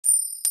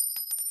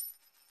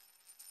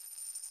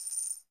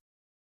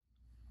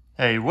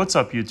Hey, what's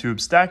up YouTube?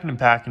 Stacking and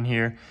Packing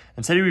here,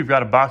 and today we've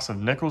got a box of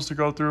nickels to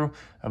go through.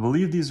 I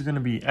believe these are going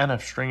to be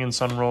NF String and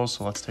Sun rolls,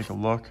 so let's take a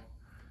look.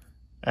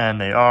 And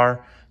they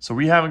are. So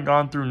we haven't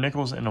gone through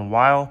nickels in a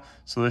while,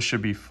 so this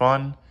should be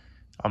fun.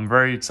 I'm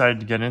very excited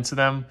to get into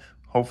them.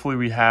 Hopefully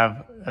we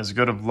have as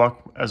good of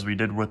luck as we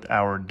did with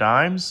our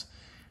dimes,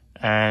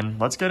 and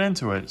let's get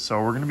into it.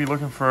 So we're going to be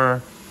looking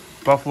for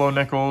Buffalo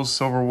nickels,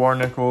 Silver War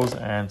nickels,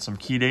 and some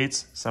key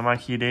dates,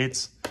 semi-key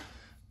dates,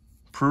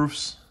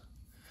 proofs.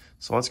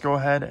 So let's go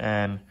ahead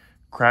and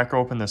crack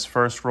open this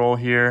first roll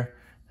here,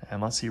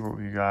 and let's see what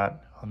we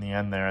got on the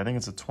end there. I think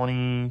it's a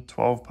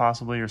 2012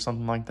 possibly or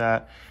something like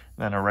that,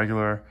 and then a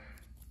regular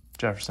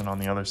Jefferson on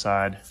the other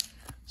side.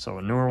 So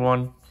a newer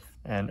one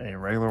and a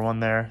regular one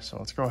there. So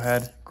let's go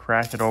ahead,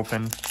 crack it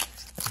open, and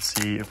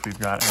see if we've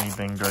got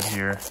anything good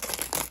here.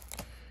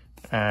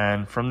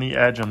 And from the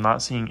edge, I'm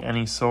not seeing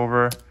any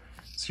silver.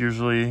 It's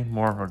usually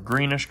more of a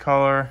greenish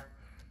color.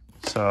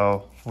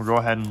 So we'll go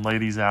ahead and lay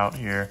these out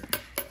here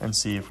and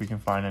see if we can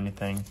find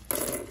anything.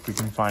 If we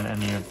can find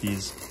any of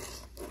these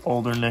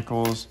older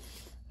nickels.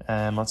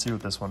 And let's see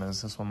what this one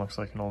is. This one looks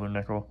like an older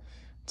nickel.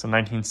 It's a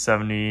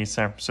 1970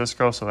 San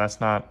Francisco, so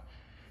that's not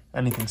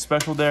anything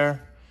special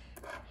there.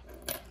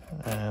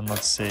 And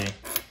let's see.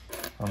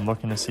 I'm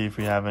looking to see if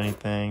we have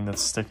anything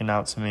that's sticking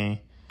out to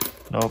me.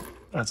 Nope,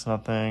 that's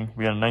nothing.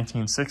 We got a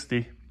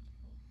 1960.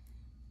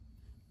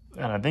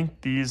 And I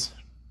think these,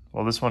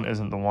 well, this one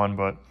isn't the one,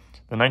 but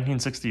the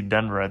 1960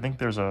 Denver, I think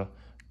there's a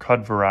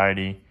cut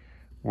variety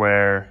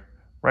where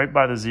right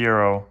by the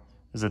zero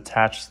is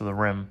attached to the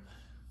rim.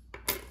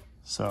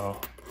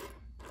 So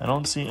I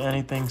don't see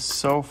anything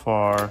so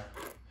far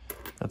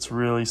that's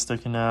really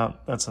sticking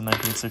out. That's a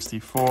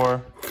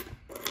 1964.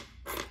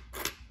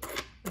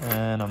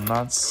 And I'm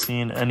not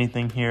seeing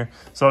anything here.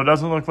 So it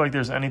doesn't look like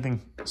there's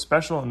anything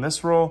special in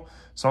this roll.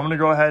 So I'm going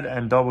to go ahead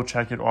and double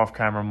check it off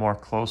camera more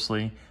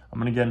closely. I'm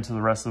going to get into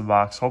the rest of the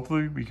box.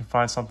 Hopefully we can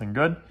find something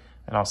good,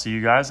 and I'll see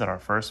you guys at our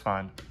first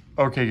find.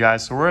 Okay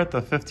guys, so we're at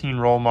the 15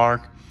 roll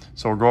mark.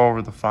 So we'll go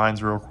over the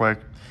finds real quick.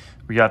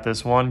 We got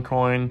this one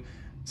coin.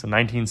 It's a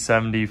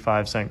 1970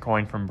 5-cent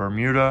coin from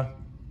Bermuda.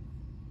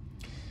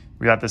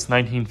 We got this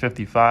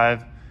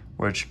 1955,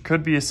 which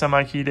could be a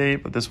semi-key date,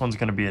 but this one's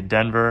going to be a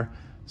Denver,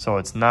 so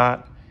it's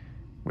not.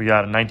 We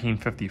got a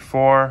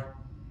 1954.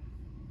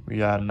 We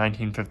got a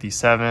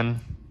 1957.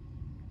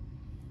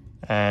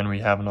 And we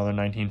have another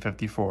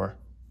 1954.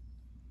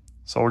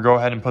 So we'll go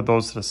ahead and put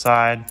those to the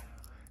side,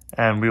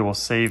 and we will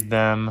save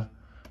them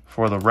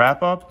for the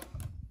wrap-up.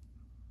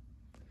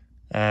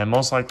 And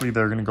most likely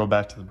they're going to go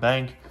back to the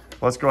bank.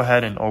 Let's go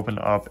ahead and open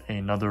up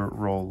another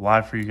roll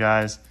live for you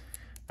guys,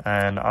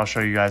 and I'll show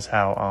you guys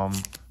how I'm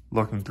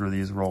looking through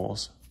these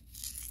rolls.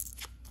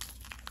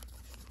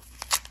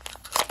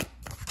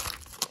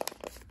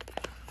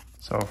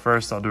 So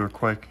first I'll do a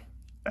quick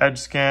edge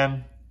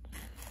scan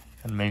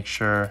and make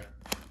sure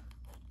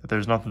that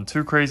there's nothing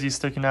too crazy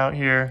sticking out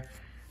here.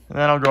 And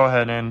then I'll go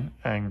ahead in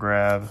and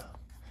grab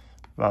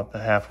about the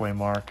halfway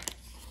mark.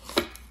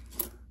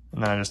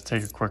 And then I just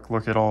take a quick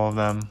look at all of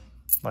them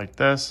like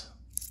this.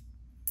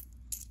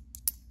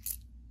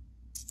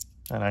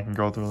 And I can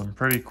go through them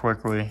pretty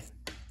quickly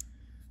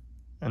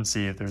and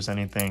see if there's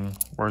anything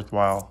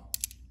worthwhile.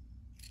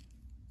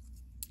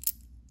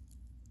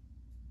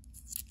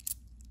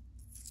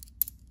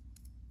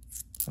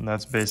 And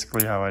that's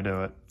basically how I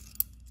do it.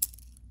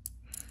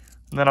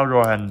 And then I'll go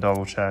ahead and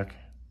double check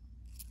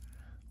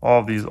all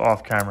of these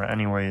off camera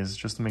anyways,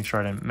 just to make sure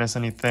I didn't miss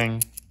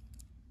anything.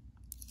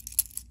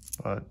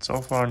 But so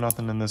far,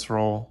 nothing in this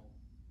roll.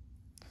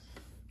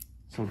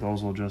 So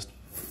those will just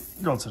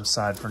go to the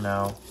side for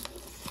now.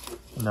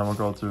 And then we'll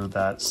go through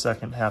that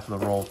second half of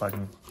the roll if I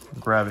can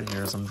grab it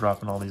here as I'm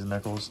dropping all these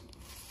nickels.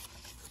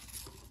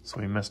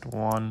 So we missed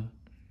one.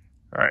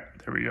 All right,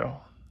 there we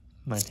go.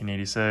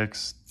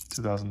 1986,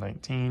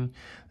 2019.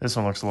 This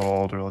one looks a little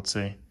older, let's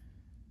see.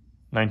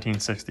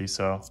 1960,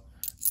 so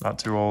not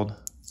too old.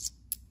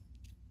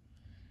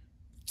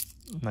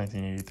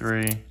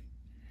 1983.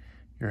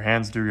 Your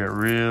hands do get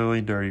really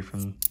dirty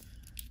from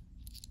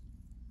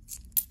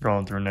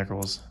going through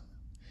nickels.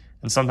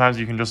 And sometimes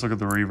you can just look at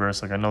the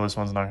reverse. Like I know this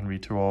one's not going to be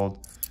too old.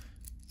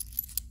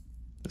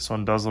 This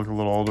one does look a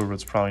little older, but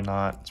it's probably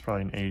not. It's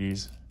probably an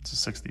 80s. It's a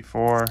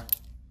 64.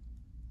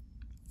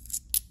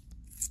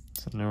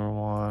 It's a newer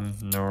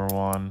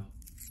one.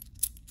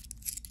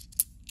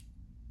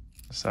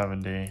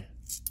 70.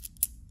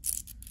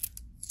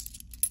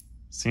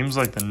 Seems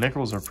like the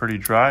nickels are pretty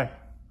dry.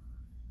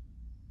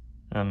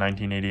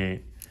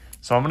 1988.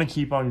 So I'm going to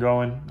keep on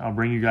going. I'll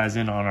bring you guys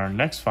in on our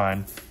next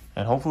find,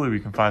 and hopefully we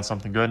can find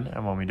something good.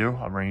 And when we do,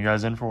 I'll bring you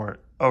guys in for it.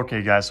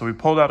 Okay, guys, so we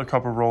pulled out a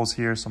couple rolls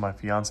here so my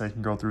fiance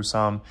can go through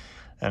some.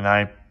 And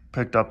I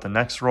picked up the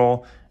next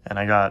roll, and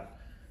I got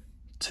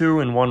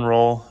two in one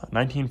roll, a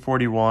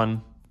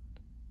 1941,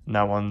 and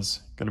that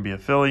one's going to be a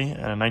Philly, and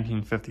a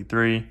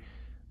 1953, and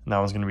that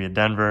one's going to be a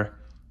Denver.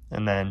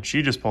 And then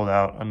she just pulled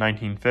out a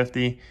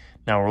 1950.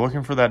 Now we're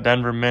looking for that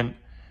Denver mint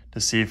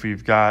to see if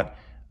we've got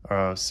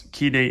a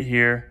key date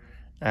here,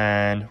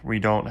 and we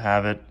don't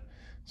have it.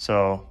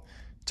 So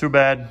too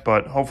bad,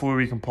 but hopefully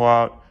we can pull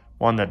out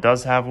one that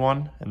does have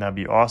one, and that'd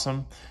be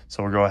awesome.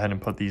 So we'll go ahead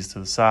and put these to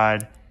the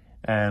side,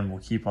 and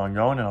we'll keep on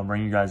going, and I'll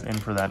bring you guys in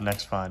for that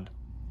next find.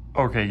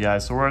 Okay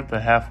guys, so we're at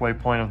the halfway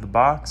point of the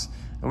box,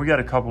 and we got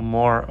a couple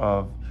more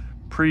of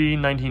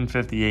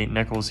pre-1958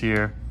 nickels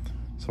here.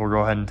 So we'll go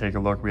ahead and take a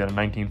look. We had a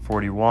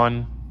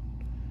 1941,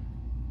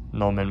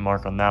 no mint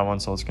mark on that one,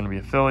 so it's going to be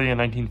a Philly. A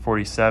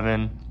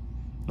 1947,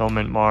 no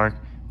mint mark,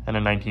 and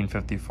a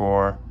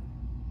 1954,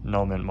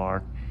 no mint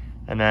mark.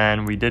 And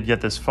then we did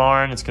get this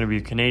foreign. It's going to be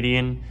a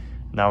Canadian,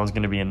 and that one's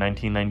going to be in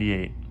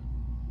 1998.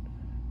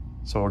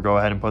 So we'll go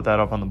ahead and put that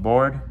up on the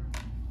board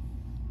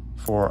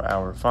for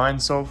our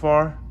find so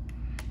far.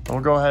 And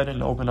we'll go ahead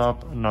and open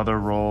up another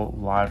roll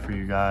live for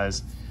you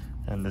guys.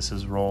 And this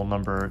is roll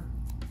number,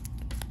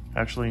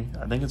 actually,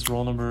 I think it's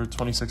roll number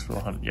 26 for the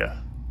hunt. Yeah,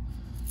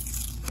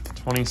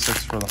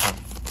 26 for the hunt.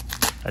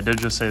 I did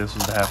just say this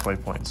was the halfway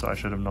point, so I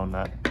should have known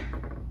that.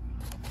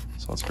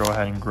 So let's go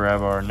ahead and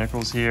grab our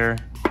nickels here.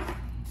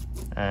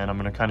 And I'm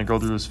going to kind of go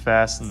through this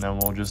fast, and then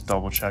we'll just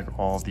double check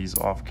all of these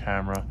off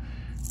camera.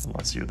 And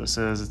let's see what this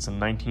is. It's a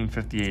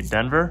 1958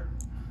 Denver.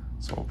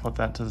 So we'll put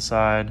that to the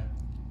side.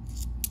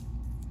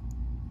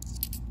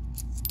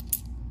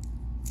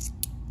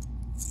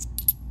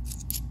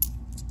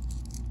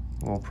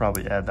 We'll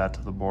probably add that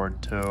to the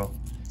board too,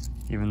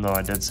 even though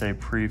I did say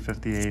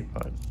pre-58,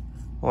 but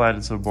we'll add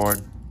it to the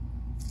board.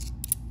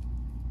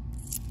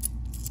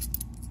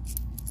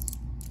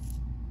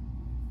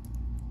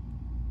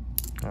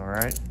 All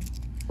right,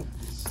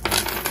 so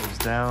put those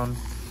down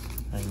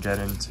and get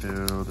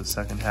into the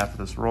second half of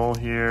this roll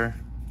here.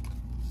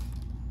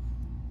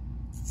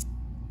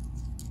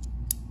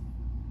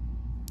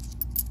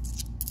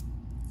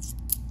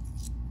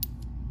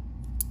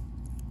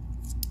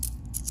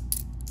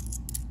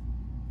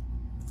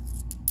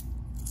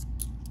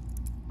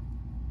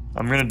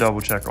 I'm going to double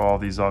check all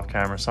of these off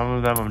camera. Some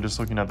of them I'm just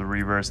looking at the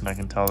reverse and I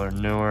can tell they're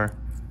newer,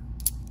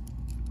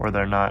 or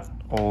they're not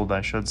old,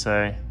 I should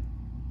say.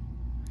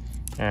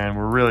 And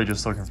we're really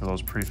just looking for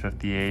those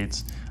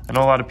pre-58s. I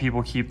know a lot of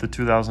people keep the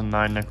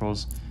 2009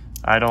 nickels.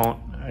 I don't.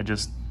 I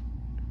just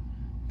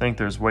think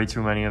there's way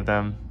too many of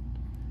them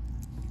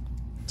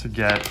to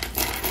get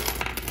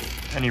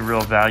any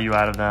real value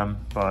out of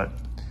them, but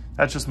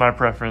that's just my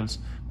preference.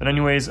 But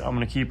anyways, I'm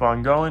going to keep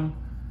on going.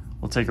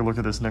 We'll take a look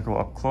at this nickel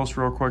up close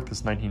real quick,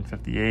 this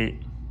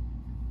 1958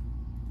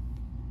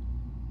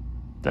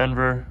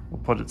 Denver. We'll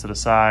put it to the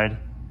side,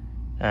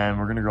 and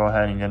we're gonna go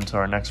ahead and get into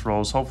our next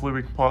rolls. Hopefully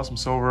we can pull out some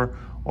silver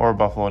or a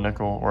buffalo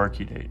nickel or a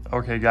key date.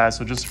 Okay guys,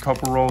 so just a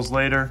couple rolls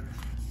later,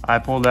 I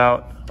pulled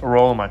out a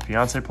roll and my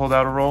fiance pulled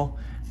out a roll,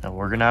 and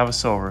we're gonna have a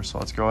silver. So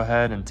let's go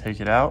ahead and take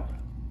it out.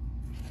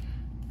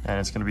 And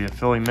it's gonna be a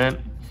Philly mint.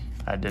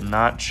 I did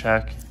not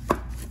check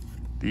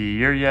the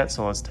year yet,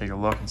 so let's take a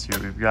look and see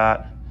what we've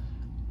got.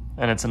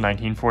 And it's a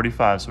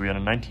 1945, so we had a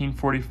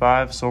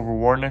 1945 silver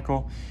war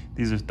nickel.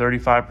 These are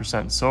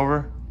 35%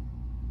 silver.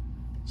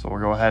 So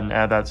we'll go ahead and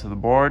add that to the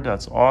board.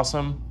 That's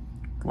awesome.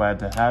 Glad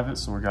to have it.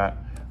 So we got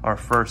our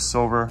first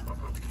silver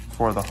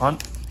for the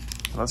hunt.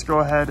 Let's go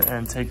ahead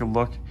and take a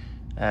look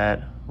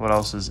at what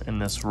else is in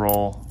this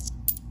roll.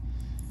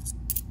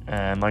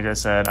 And like I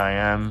said, I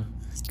am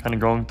kind of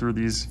going through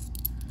these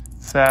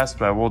fast,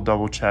 but I will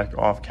double check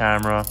off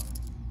camera.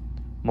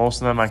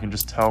 Most of them I can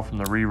just tell from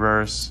the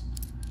reverse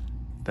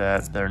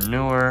that they're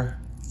newer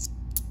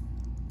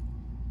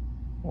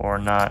or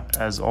not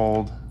as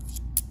old.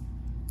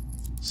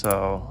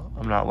 So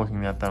I'm not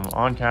looking at them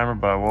on camera,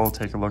 but I will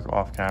take a look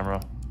off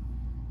camera.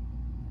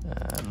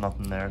 And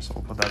nothing there, so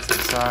we'll put that to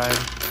the side.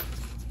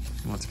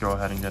 And let's go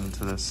ahead and get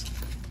into this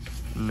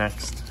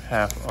next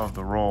half of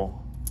the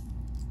roll.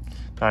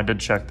 Now I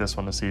did check this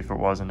one to see if it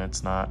was, and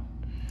it's not,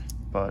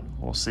 but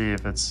we'll see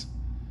if it's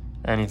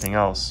anything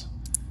else.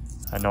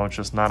 I know it's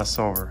just not a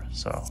silver,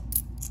 so.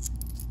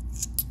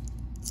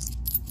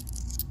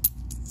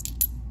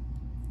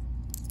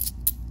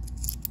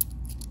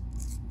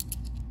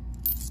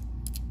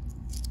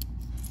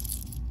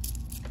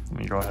 Let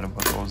me go ahead and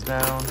put those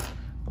down.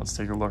 Let's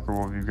take a look at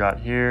what we've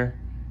got here.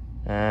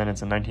 And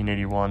it's a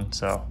 1981,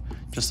 so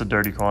just a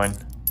dirty coin.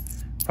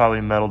 Probably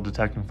a metal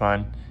detecting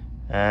find,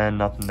 and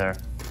nothing there.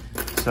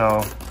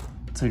 So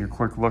take a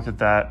quick look at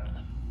that.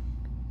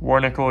 War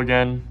nickel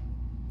again,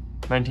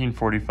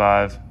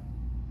 1945,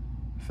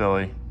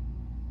 Philly.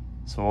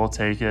 So we'll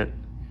take it.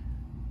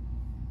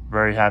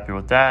 Very happy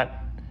with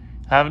that.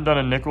 Haven't done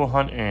a nickel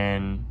hunt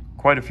in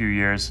quite a few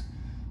years,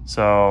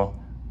 so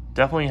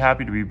definitely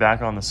happy to be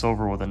back on the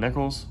silver with the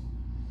nickels,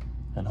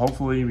 and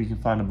hopefully we can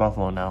find a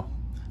buffalo now.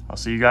 I'll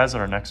see you guys at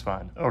our next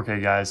find.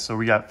 Okay guys, so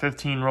we got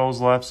 15 rolls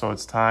left, so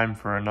it's time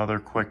for another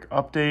quick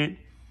update.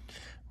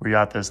 We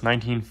got this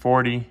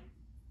 1940,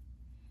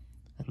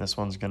 and this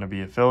one's gonna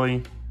be a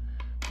Philly,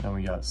 and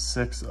we got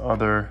 6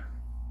 other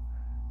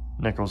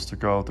nickels to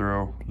go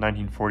through.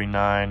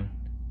 1949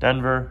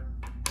 Denver.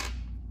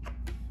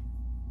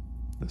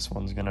 This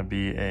one's gonna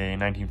be a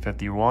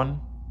 1951,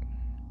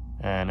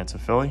 and it's a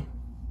Philly.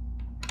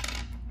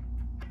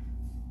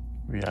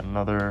 We got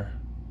another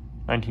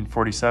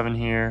 1947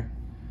 here,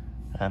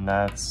 and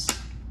that's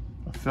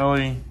a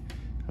Philly.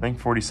 I think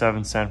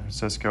 47 San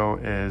Francisco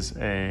is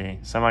a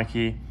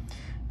semi-key.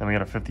 Then we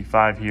got a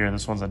 55 here.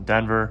 This one's a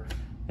Denver.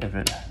 If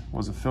it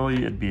was a Philly,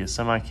 it'd be a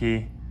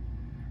semi-key.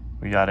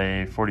 We got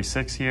a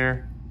 46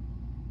 here.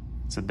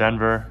 It's a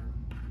Denver.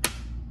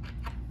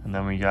 And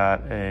then we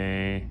got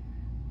a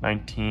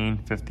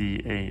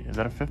 1958. Is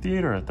that a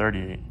 58 or a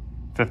 38?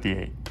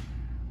 58.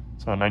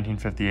 So a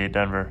 1958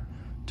 Denver.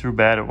 Too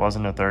bad it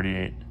wasn't a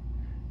 38.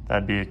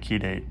 That'd be a key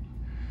date.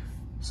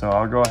 So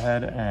I'll go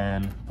ahead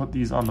and put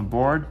these on the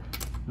board.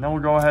 And then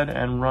we'll go ahead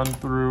and run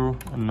through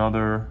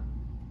another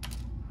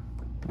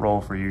roll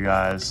for you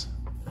guys.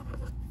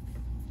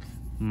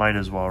 Might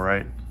as well,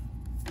 right?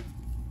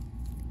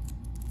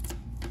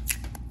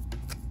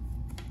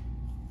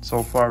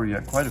 So far we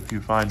got quite a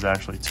few finds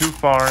actually. 2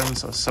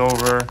 foreigns, a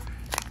silver,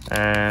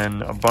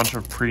 and a bunch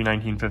of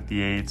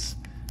pre-1958s,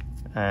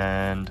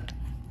 and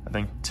I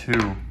think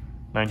 2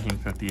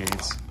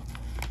 1958s.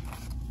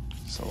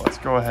 So let's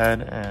go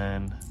ahead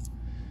and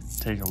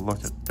take a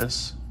look at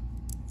this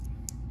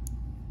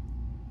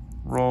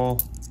roll,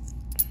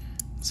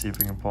 see if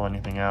we can pull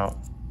anything out.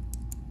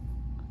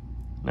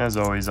 And as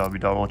always, I'll be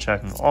double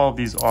checking all of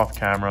these off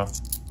camera,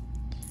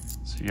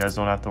 so you guys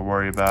don't have to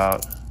worry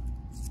about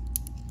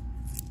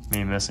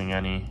me missing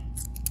any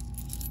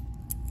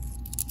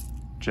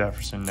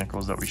Jefferson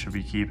nickels that we should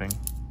be keeping.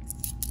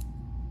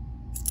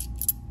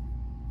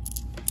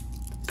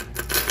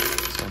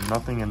 So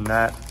nothing in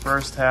that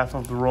first half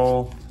of the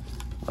roll.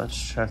 Let's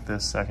check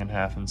this second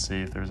half and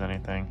see if there's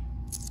anything.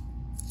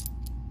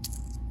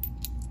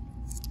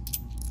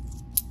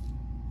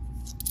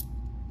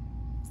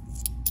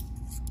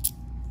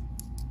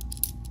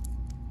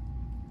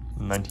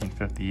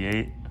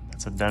 $1958,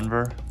 that's a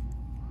Denver.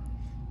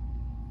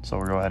 So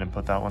we'll go ahead and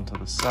put that one to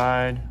the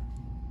side.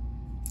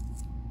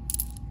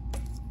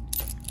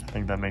 I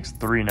think that makes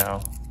 3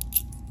 now.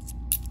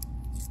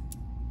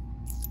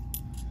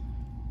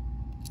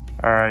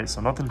 All right, so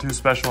nothing too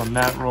special in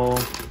that roll.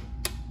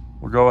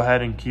 We'll go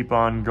ahead and keep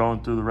on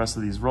going through the rest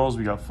of these rolls.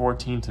 We got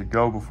 14 to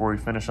go before we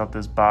finish up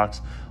this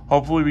box.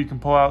 Hopefully we can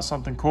pull out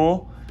something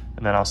cool,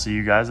 and then I'll see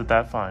you guys at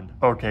that find.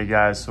 Okay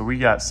guys, so we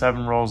got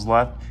 7 rolls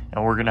left,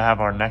 and we're gonna have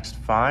our next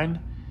find,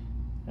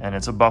 and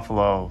it's a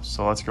Buffalo.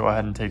 So let's go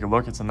ahead and take a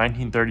look. It's a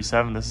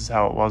 1937. This is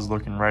how it was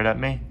looking right at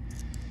me.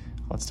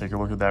 Let's take a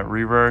look at that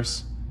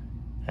reverse,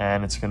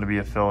 and it's gonna be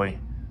a Philly.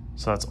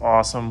 So that's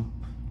awesome.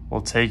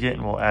 We'll take it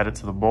and we'll add it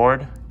to the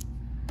board,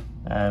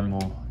 and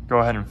we'll go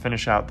ahead and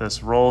finish out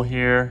this roll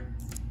here.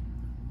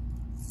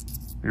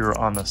 We were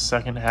on the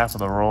second half of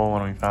the roll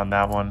when we found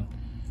that one,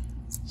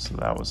 so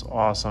that was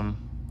awesome.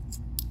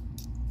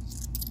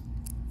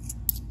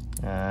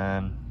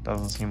 And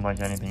doesn't seem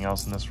like anything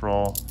else in this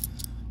roll,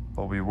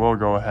 but we will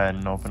go ahead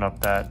and open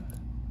up that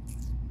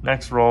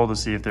next roll to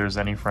see if there's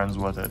any friends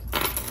with it.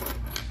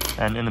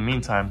 And in the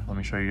meantime, let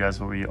me show you guys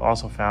what we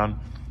also found.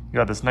 We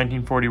got this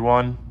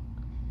 1941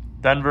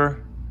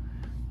 Denver,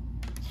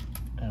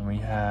 and we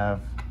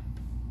have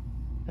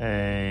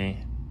a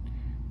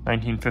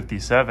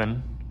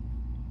 1957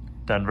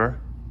 Denver.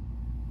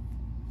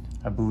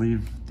 I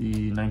believe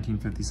the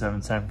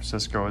 1957 San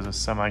Francisco is a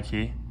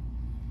semi-key.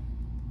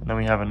 And then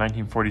we have a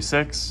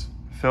 1946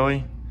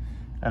 Philly,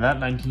 and that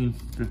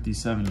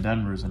 1957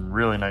 Denver is in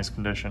really nice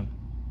condition.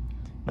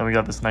 Then we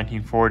got this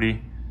 1940,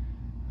 and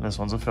this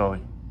one's a Philly.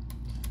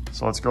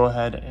 So let's go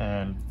ahead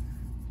and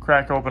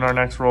crack open our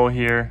next roll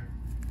here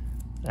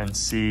and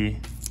see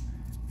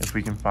if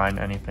we can find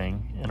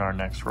anything in our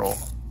next roll.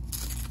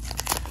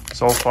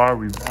 So far,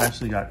 we've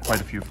actually got quite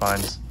a few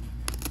finds,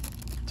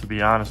 to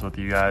be honest with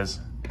you guys.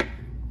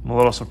 I'm a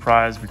little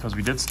surprised because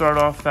we did start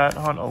off that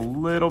hunt a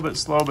little bit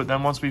slow, but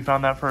then once we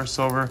found that first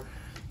silver,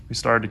 we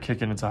started to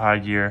kick it into high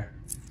gear,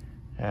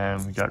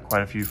 and we got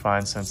quite a few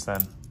finds since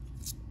then.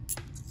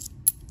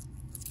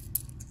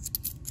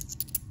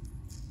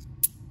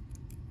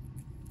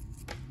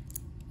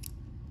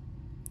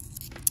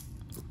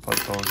 Put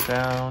those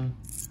down.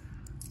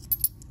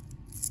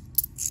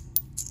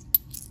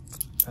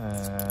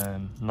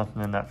 And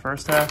nothing in that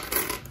first half.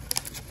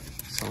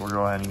 So we'll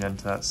go ahead and get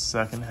into that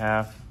second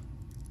half.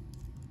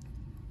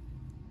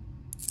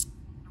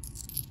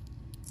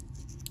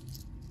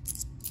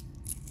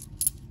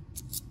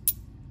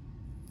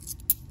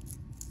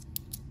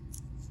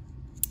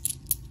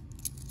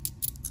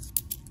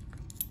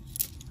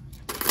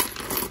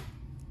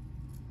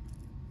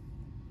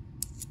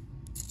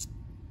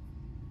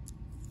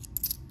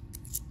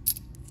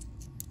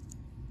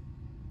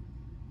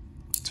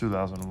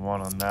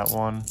 $2001 on that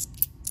one.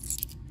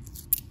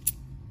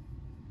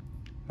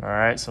 All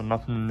right, so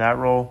nothing in that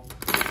roll.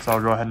 So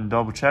I'll go ahead and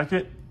double check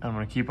it. I'm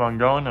gonna keep on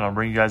going, and I'll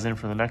bring you guys in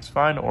for the next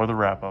find or the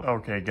wrap up.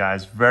 Okay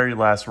guys, very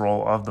last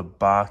roll of the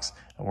box,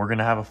 and we're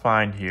gonna have a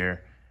find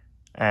here.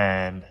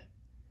 And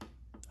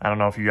I don't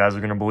know if you guys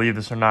are gonna believe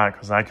this or not,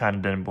 because I kind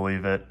of didn't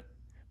believe it.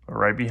 But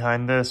right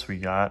behind this, we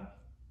got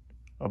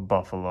a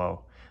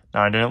Buffalo.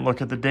 Now I didn't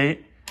look at the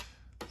date,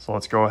 so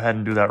let's go ahead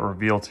and do that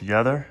reveal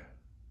together.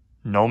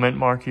 No mint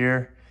mark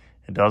here.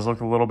 It does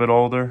look a little bit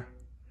older.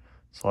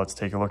 So let's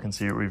take a look and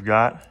see what we've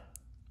got.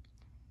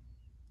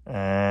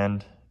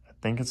 and I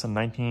think it's a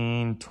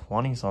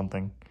 1920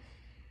 something.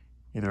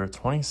 Either a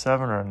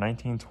 27 or a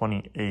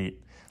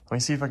 1928. Let me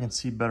see if I can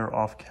see better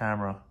off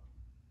camera.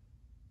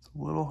 It's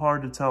a little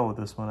hard to tell with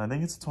this one. I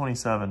think it's a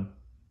 27.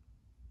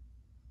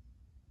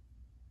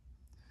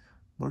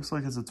 Looks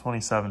like it's a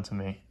 27 to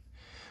me.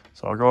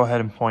 So I'll go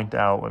ahead and point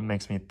out what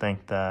makes me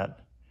think that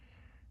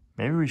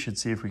maybe we should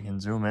see if we can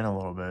zoom in a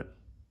little bit.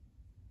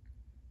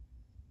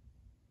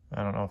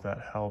 I don't know if that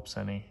helps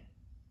any.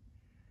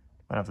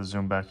 Might have to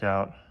zoom back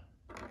out.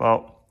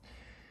 Well,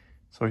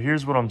 so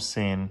here's what I'm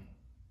seeing.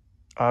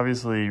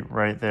 Obviously,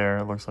 right there,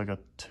 it looks like a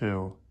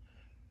 2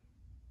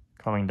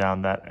 coming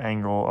down that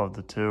angle of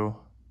the 2.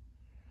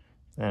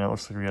 And it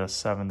looks like we got a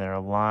 7 there, a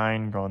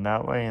line going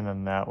that way and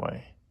then that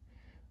way.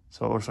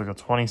 So it looks like a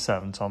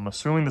 27. So I'm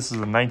assuming this is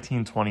a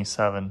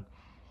 1927.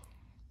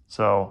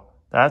 So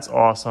that's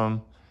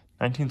awesome.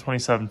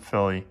 1927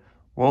 Philly.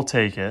 We'll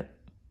take it.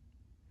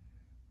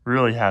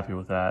 Really happy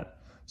with that.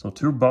 So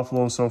 2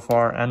 Buffaloes so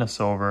far and a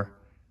silver.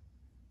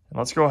 And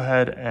let's go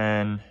ahead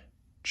and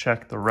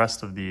check the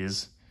rest of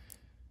these.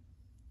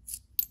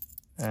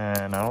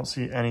 And I don't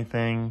see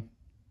anything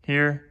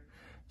here.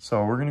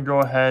 So we're going to go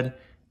ahead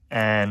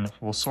and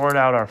we'll sort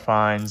out our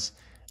finds.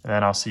 And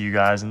then I'll see you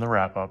guys in the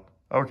wrap up.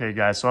 Okay,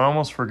 guys, so I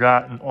almost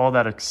forgot in all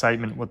that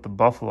excitement with the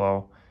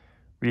Buffalo.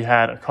 We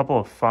had a couple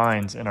of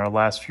finds in our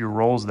last few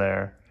rolls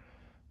there.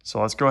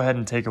 So let's go ahead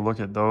and take a look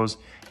at those.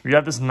 We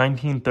got this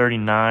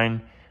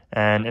 1939,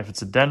 and if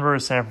it's a Denver or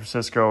San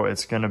Francisco,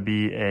 it's going to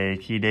be a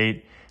key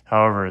date.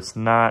 However, it's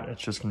not.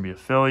 It's just going to be a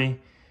Philly.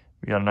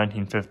 We got a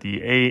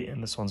 1958,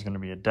 and this one's going to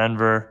be a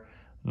Denver.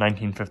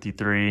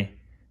 1953, and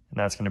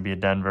that's going to be a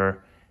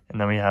Denver. And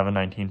then we have a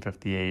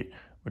 1958,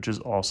 which is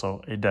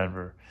also a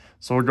Denver.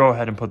 So we'll go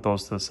ahead and put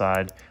those to the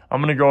side.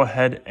 I'm going to go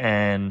ahead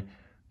and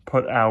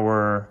put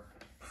our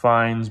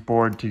finds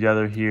board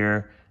together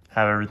here,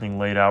 have everything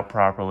laid out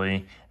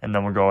properly, and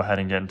then we'll go ahead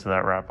and get into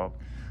that wrap up.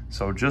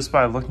 So just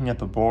by looking at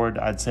the board,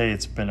 I'd say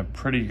it's been a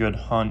pretty good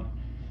hunt.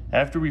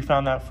 After we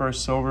found that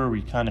first silver,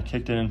 we kind of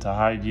kicked it into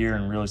high gear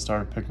and really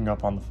started picking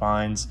up on the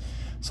finds.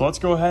 So let's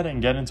go ahead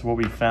and get into what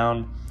we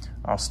found.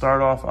 I'll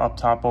start off up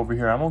top over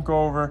here. I won't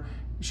go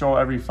show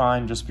every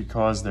find just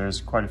because there's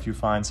quite a few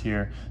finds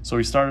here. So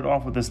we started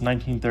off with this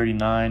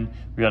 1939.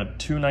 We got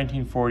 2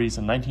 1940s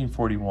and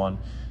 1941.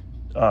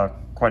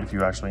 Quite a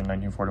few actually,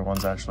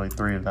 1941s actually,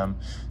 3 of them.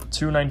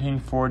 2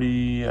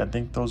 1940, I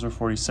think those are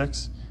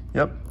 46.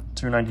 Yep,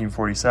 2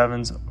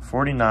 1947s,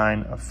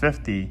 49, a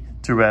 50.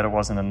 Too bad it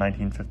wasn't a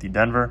 1950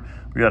 Denver.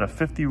 We got a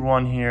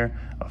 51 here,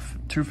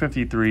 2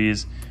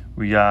 53s.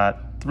 We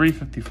got 3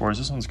 54s.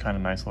 This one's kind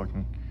of nice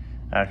looking,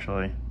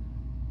 actually.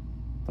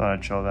 Thought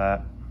I'd show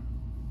that.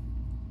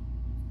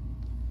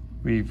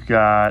 We've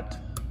got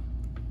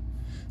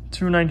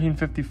 2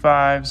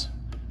 1955s.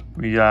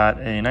 We got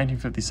a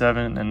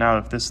 1957, and now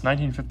if this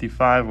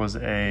 1955 was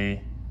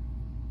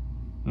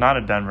not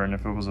a Denver, and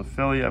if it was a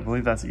Philly, I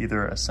believe that's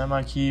either a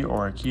semi-key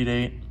or a key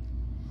date.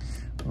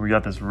 We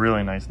got this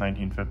really nice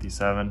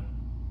 1957.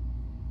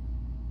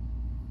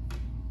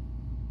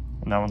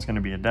 And that one's going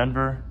to be a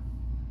Denver.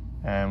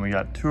 And we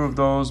got 2 of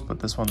those,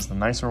 but this one's the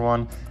nicer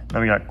one. And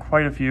then we got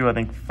quite a few, I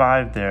think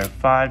 5 there,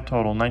 5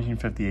 total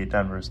 1958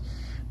 Denvers.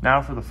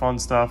 Now for the fun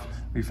stuff,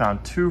 we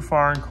found 2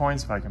 foreign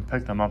coins, if I can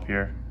pick them up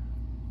here.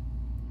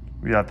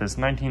 We got this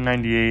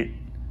 1998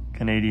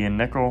 Canadian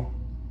nickel.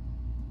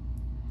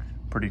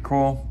 Pretty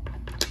cool.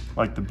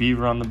 Like the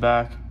beaver on the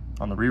back,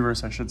 on the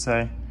reverse I should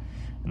say.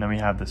 And then we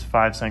have this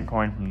 5-cent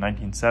coin from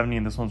 1970,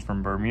 and this one's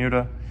from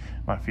Bermuda.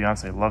 My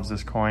fiance loves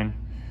this coin,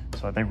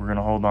 so I think we're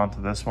gonna hold on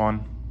to this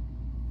one.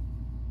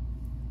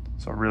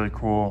 So really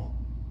cool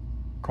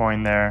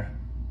coin there.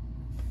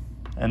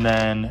 And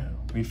then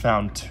we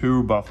found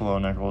 2 Buffalo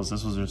nickels.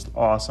 This was just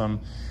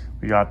awesome.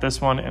 We got this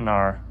one in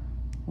our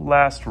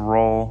last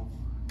roll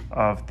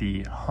of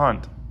the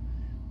hunt.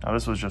 Now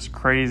this was just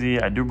crazy.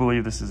 I do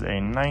believe this is a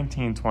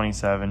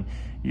 1927.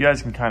 You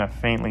guys can kind of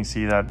faintly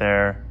see that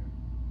there.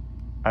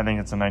 I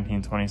think it's a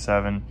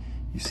 1927.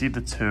 You see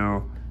the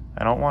 2.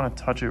 I don't want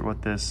to touch it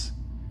with this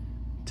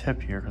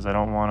tip here because I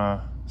don't want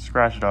to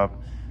scratch it up,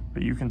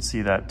 but you can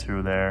see that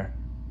 2 there.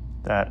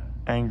 That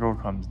angle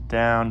comes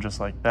down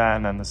just like that,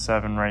 and then the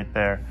 7 right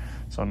there.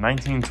 So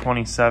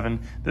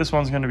 1927. This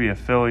one's going to be a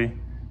Philly.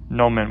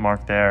 No mint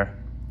mark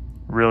there.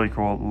 Really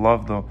cool.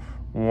 Love the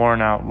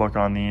worn out look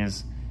on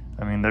these.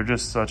 I mean, they're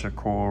just such a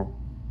cool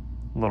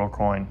little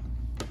coin.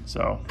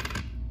 So,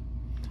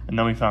 and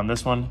then we found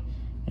this one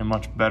in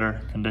much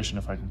better condition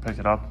if I can pick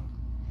it up.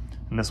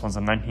 And this one's a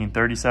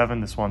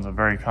 1937. This one's a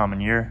very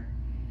common year.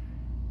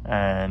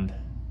 And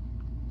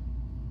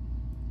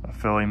a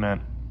Philly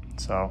mint.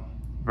 So,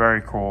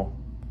 very cool.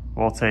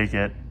 We'll take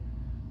it.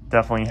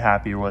 Definitely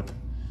happy with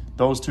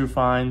those 2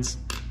 finds.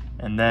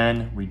 And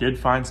then we did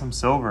find some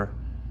silver.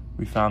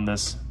 We found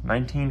this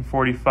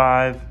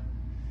 1945,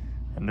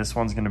 and this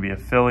one's going to be a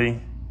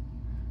Philly.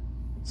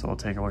 So we'll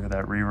take a look at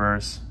that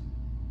reverse.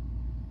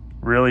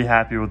 Really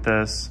happy with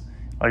this.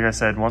 Like I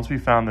said, once we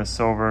found this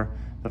silver,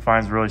 the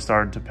finds really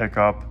started to pick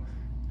up,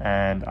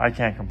 and I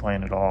can't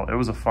complain at all. It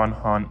was a fun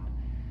hunt.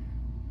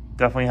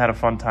 definitely had a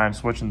fun time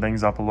switching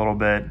things up a little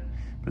bit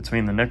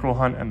between the nickel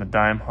hunt and the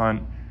dime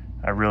hunt.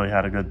 I really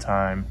had a good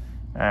time.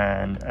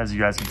 And as you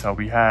guys can tell,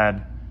 we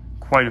had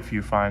quite a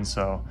few finds,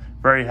 so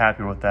very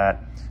happy with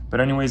that.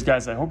 But anyways,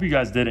 guys, I hope you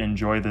guys did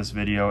enjoy this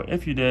video.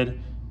 If you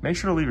did, make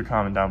sure to leave a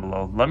comment down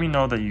below. Let me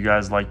know that you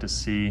guys like to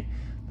see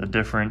the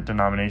different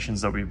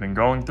denominations that we've been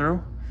going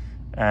through.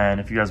 And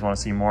if you guys want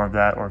to see more of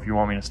that, or if you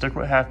want me to stick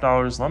with half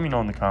dollars, let me know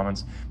in the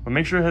comments. But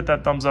make sure to hit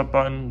that thumbs up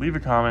button, leave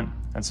a comment,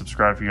 and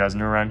subscribe if you guys are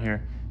new around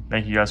here.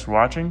 Thank you guys for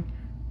watching,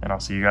 and I'll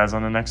see you guys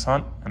on the next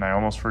hunt. And I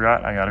almost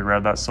forgot, I gotta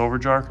grab that silver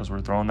jar because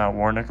we're throwing that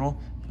war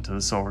nickel into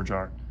the silver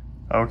jar.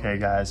 Okay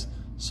guys,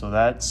 so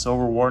that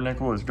silver war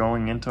nickel is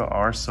going into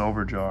our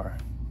silver jar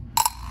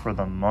for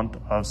the month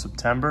of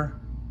September.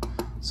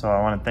 So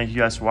I want to thank you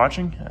guys for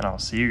watching, and I'll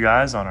see you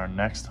guys on our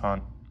next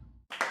hunt.